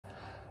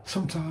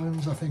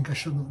Sometimes I think I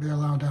shouldn't be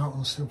allowed out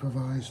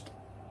unsupervised.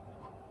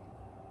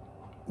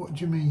 What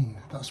do you mean?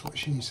 That's what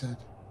she said.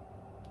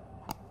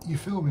 You're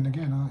filming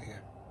again, aren't you?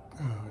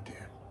 Oh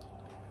dear.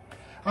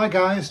 Hi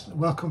guys,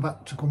 welcome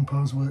back to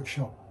Gunpow's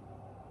Workshop.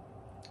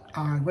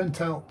 I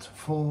went out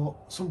for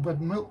some bread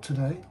and milk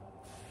today.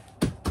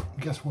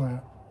 Guess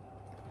where?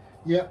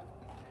 Yep.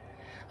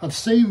 I'd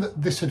seen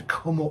that this had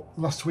come up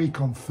last week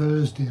on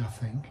Thursday, I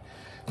think.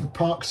 The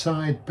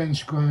Parkside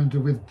bench grinder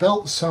with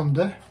belt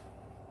sander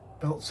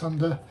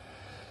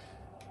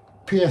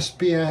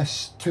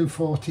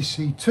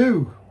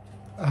PSBS240c2.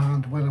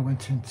 And when I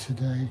went in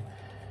today,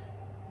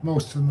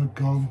 most of them had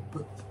gone,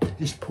 but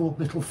this poor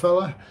little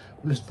fella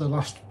was the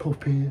last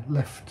puppy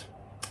left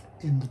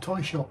in the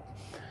toy shop.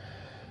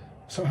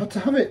 So I had to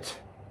have it.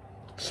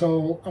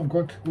 So I'm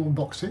going to go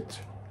unbox it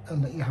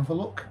and let you have a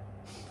look.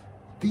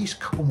 These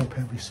come up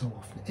every so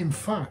often. In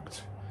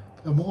fact,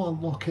 the more I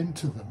look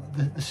into them,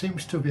 there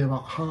seems to be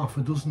about half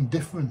a dozen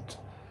different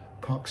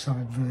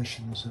Parkside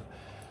versions of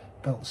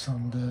belt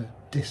sander,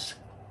 disc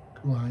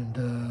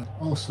grinder,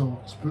 all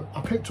sorts. But I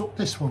picked up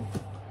this one.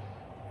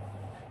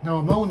 Now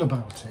I moan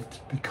about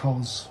it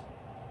because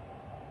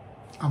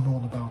I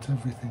moan about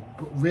everything,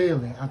 but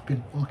really I've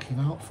been looking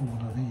out for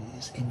one of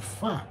these. In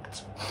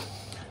fact,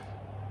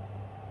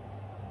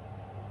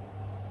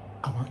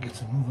 I might get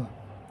another,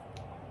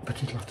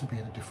 but it'll have to be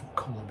in a different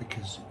colour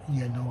because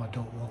you know I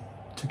don't want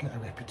to get a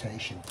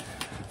reputation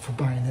for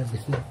buying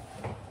everything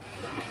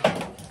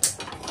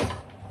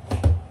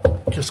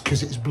just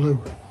because it's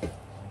blue.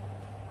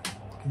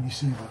 Can you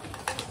see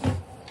that?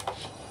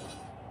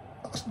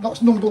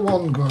 That's number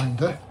one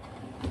grinder.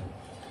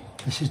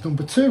 This is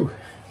number two.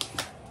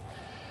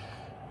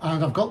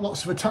 And I've got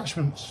lots of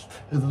attachments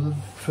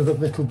for the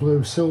little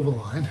blue silver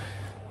line.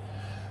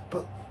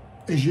 But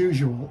as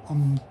usual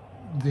on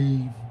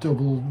the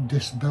double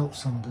disc belt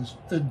sanders,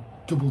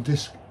 double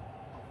disc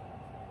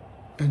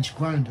bench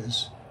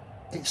grinders,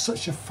 it's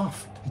such a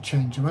faff to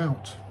change them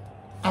out.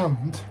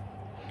 And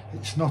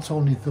it's not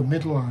only the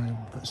middle line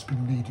that's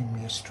been leading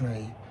me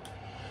astray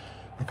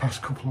the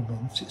past couple of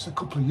months, it's a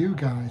couple of you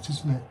guys,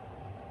 isn't it?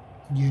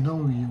 You know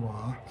who you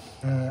are.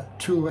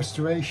 Tool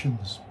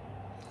restorations.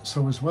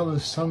 So as well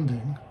as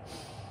sanding,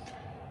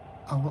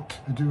 I want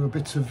to do a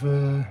bit of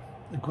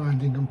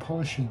grinding and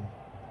polishing.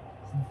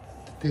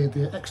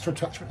 The extra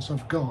attachments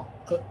I've got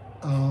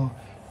are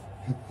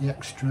the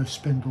extra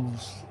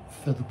spindles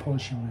for the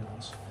polishing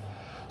wheels.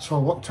 So I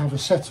want to have a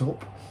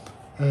setup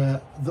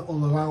that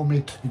will allow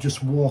me to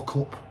just walk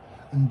up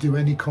and do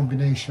any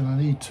combination I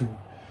need to,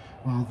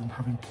 rather than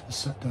having to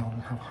sit down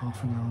and have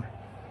half an hour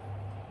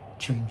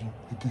changing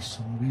the discs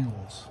on the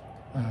wheels.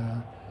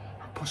 I'll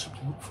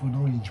possibly look for an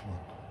orange one.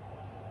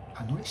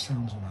 I know it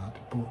sounds mad,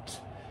 but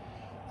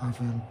I've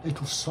a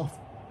little soft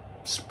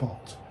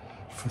spot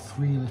for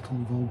three little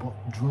robot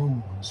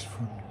drones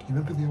from, do you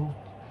remember the old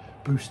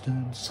Booster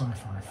and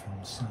sci-fi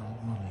film Silent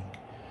Running?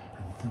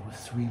 And there were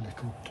three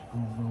little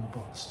drone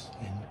robots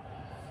in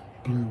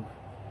blue,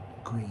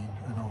 green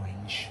and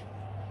orange,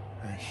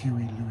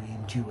 Huey, Louie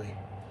and Dewey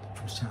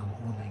from Silent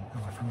Running,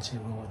 and I fancy a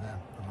row of them,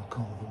 and I'll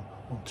call them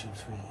 1, 2,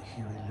 3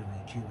 Huey,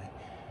 Louie, Dewey.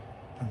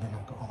 And then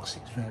I've got all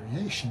 6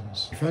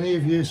 variations. If any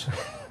of you,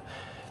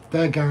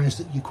 they're guys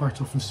that you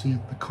quite often see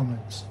in the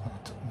comments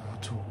that I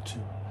talk to,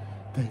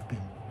 they've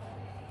been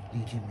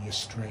leading me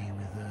astray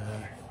with a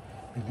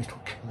little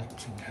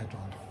collecting head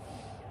on.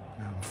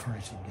 Now I'm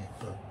fighting it,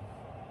 but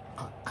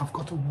I've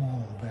got a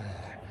wall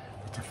there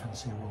that I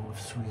fancy a row of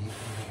 3,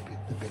 maybe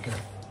the bigger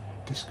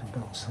disc and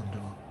belt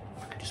sander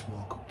I can just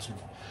walk up to.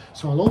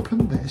 So I'll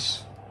open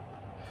this.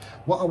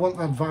 What I want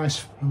advice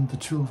from the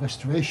tool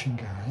restoration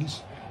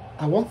guys,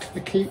 I want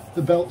to keep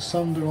the belt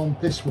sander on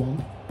this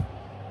one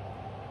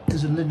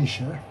as a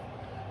linisher,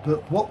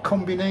 but what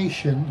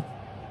combination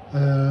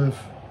of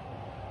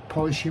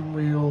polishing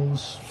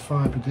wheels,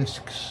 fibre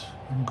discs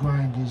and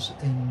grinders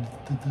in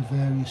the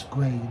various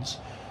grades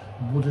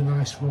would a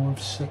nice row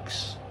of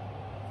 6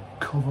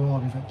 cover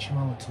all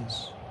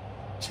eventualities?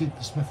 See,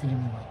 this method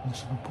in my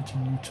madness of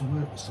putting you to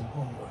work with some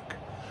homework.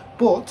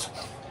 But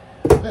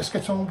let's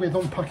get on with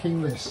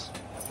unpacking this.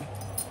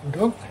 Hold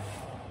on.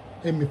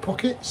 In my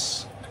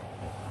pockets.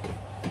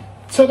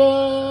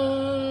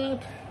 Ta-da!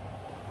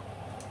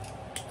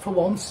 For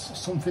once,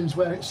 something's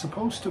where it's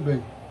supposed to be.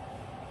 I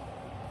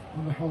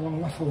wonder how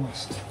long that'll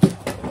last.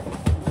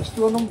 Let's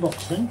do an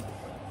unboxing.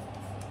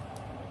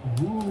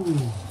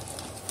 Ooh.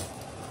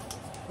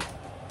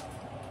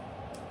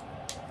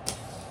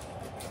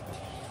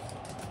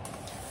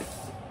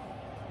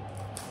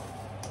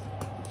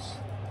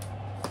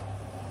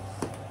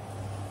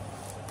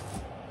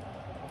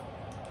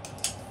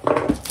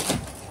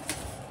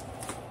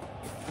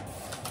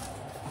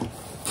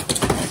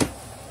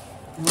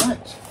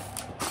 Right.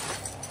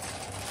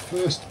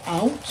 First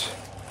out.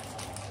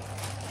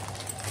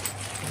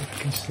 If you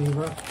can see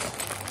that.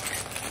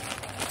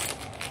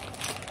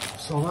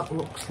 So that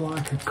looks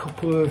like a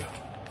couple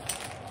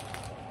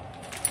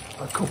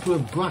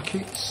of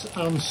brackets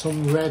and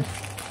some red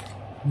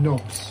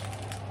nubs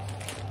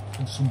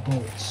and some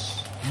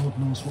bolts. Lord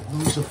knows what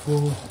those are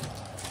for.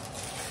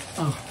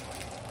 And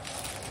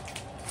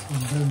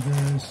then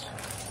there's,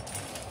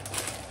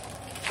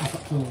 in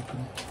fact I'll open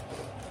it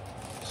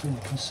so you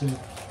can see it.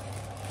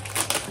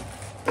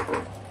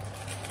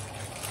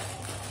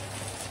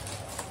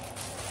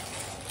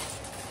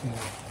 Yeah.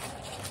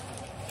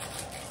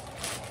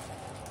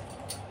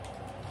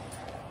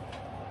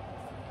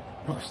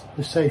 That's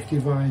the safety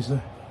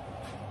visor,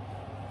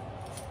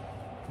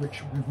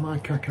 which with my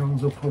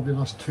cacans will probably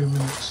last 2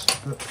 minutes,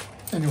 but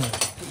anyway,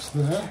 it's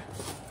there.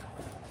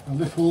 A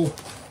little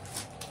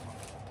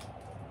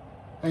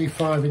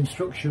A5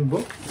 instruction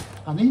book.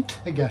 I need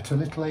to get a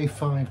little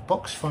A5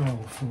 box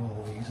file for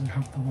all these and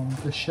have them on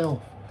the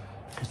shelf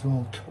because they're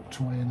all tucked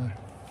away in a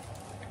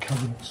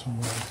cabinet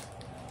somewhere.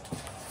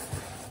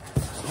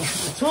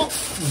 Off the top.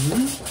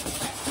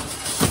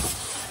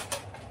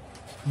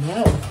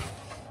 Now,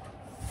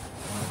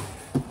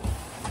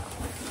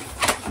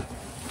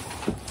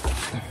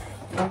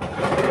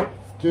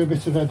 do a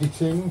bit of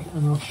editing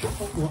and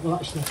I'll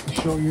actually have to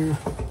show you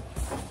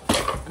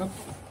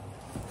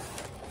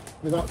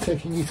without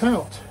taking it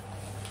out.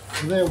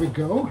 So there we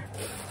go.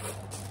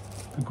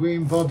 The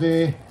green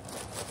body,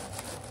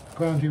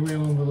 grounding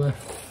wheel on the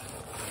left,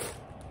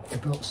 the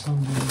belt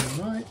sander on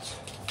the right.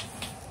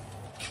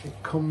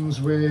 It comes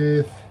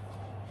with,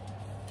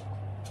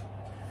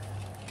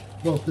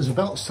 well, there's a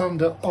belt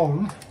sander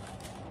on,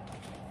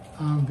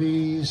 and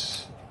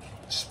these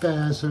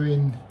spares are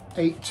in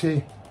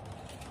 80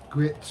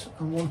 grit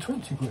and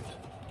 120 grit.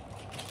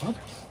 Not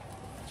bad.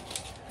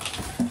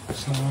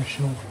 So I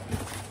shall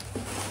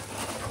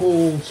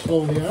pull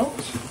slowly out.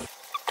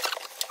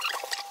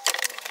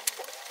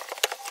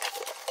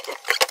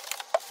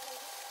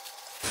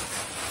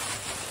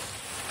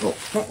 Oh,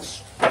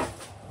 that's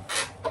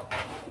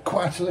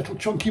quite a little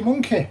chunky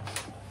monkey.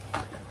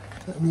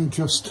 Let me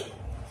just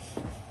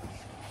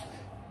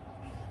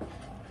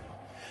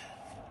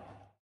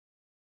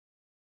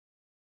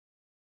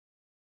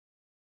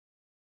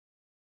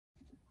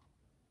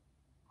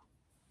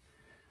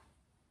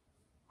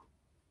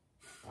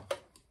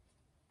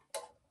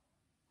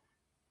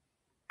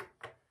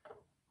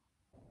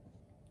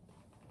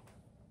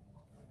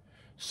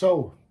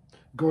so,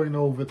 going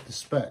over the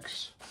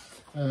specs,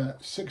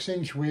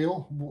 6-inch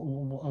wheel, a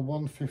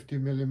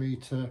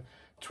 150mm,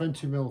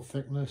 20mm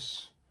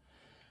thickness,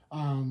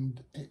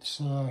 and it's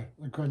a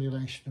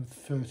granulation of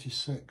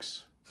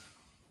 36.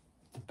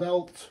 The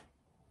belt,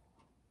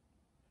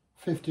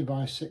 50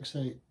 by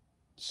 6'8",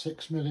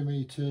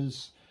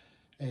 6mm.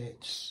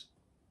 It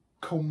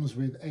comes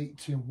with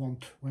 80 and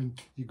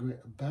 120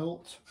 grit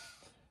belt.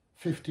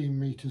 15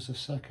 meters a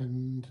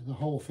second. The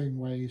whole thing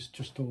weighs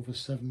just over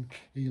 7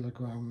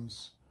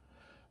 kilograms.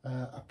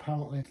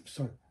 Apparently,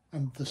 sorry,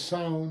 and the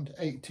sound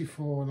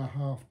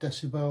 84.5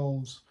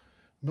 decibels,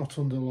 not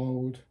under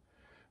load,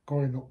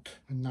 going up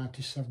to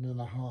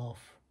 97.5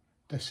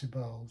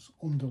 decibels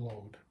under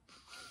load.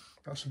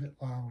 That's a bit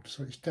loud,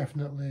 so it's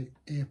definitely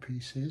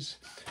earpieces.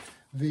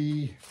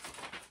 The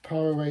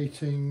power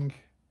rating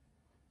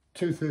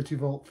 230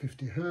 volt,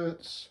 50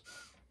 hertz.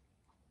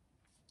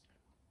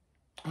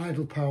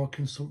 Idle power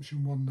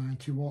consumption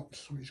 190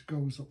 watts, which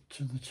goes up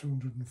to the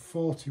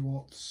 240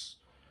 watts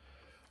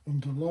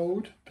under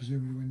load,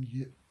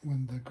 presumably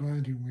when the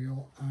grinding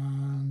wheel,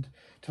 and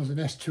it has an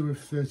S2 of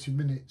 30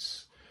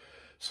 minutes,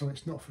 so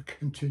it's not for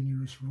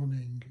continuous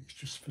running, it's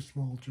just for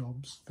small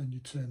jobs. Then you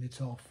turn it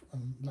off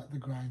and let the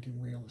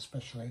grinding wheel,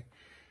 especially,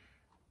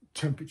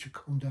 temperature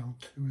come down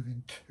to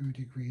within 2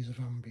 degrees of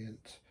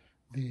ambient.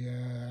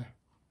 The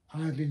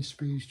idling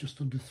speed is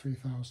just under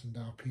 3000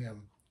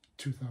 RPM.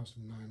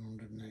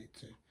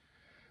 2,980.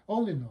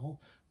 All in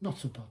all,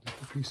 not a bad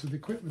little piece of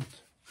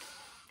equipment.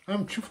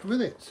 I'm chuffed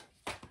with it.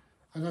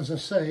 And as I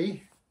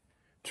say,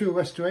 to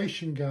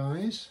restoration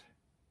guys,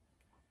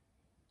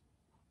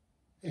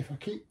 if I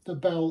keep the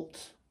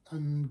belt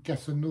and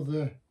get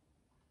another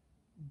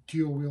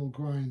dual wheel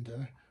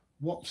grinder,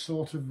 what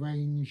sort of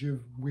range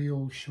of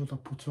wheels should I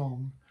put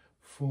on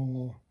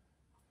for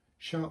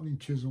sharpening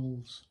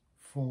chisels,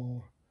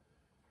 for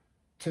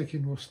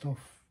taking rust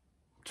off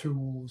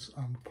tools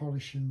and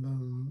polishing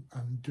them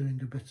and doing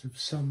a bit of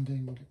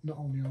sanding, not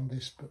only on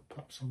this but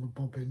perhaps on the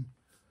bobbin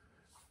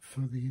for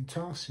the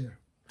intarsia.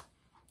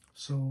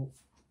 So,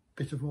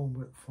 bit of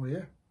homework for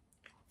you.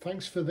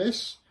 Thanks for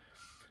this.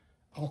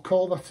 I'll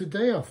call that a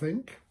day, I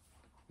think.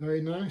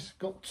 Very nice.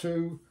 Got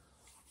 2,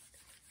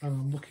 and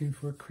I'm looking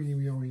for a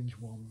creamy orange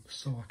one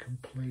so I can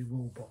play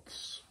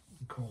robots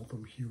and call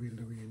them Huey,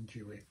 Louie and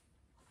Dewey.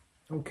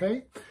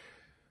 Okay,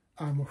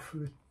 I'm off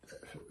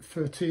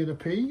for tea and a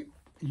pee.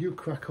 You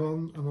crack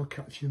on and I'll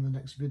catch you in the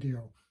next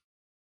video.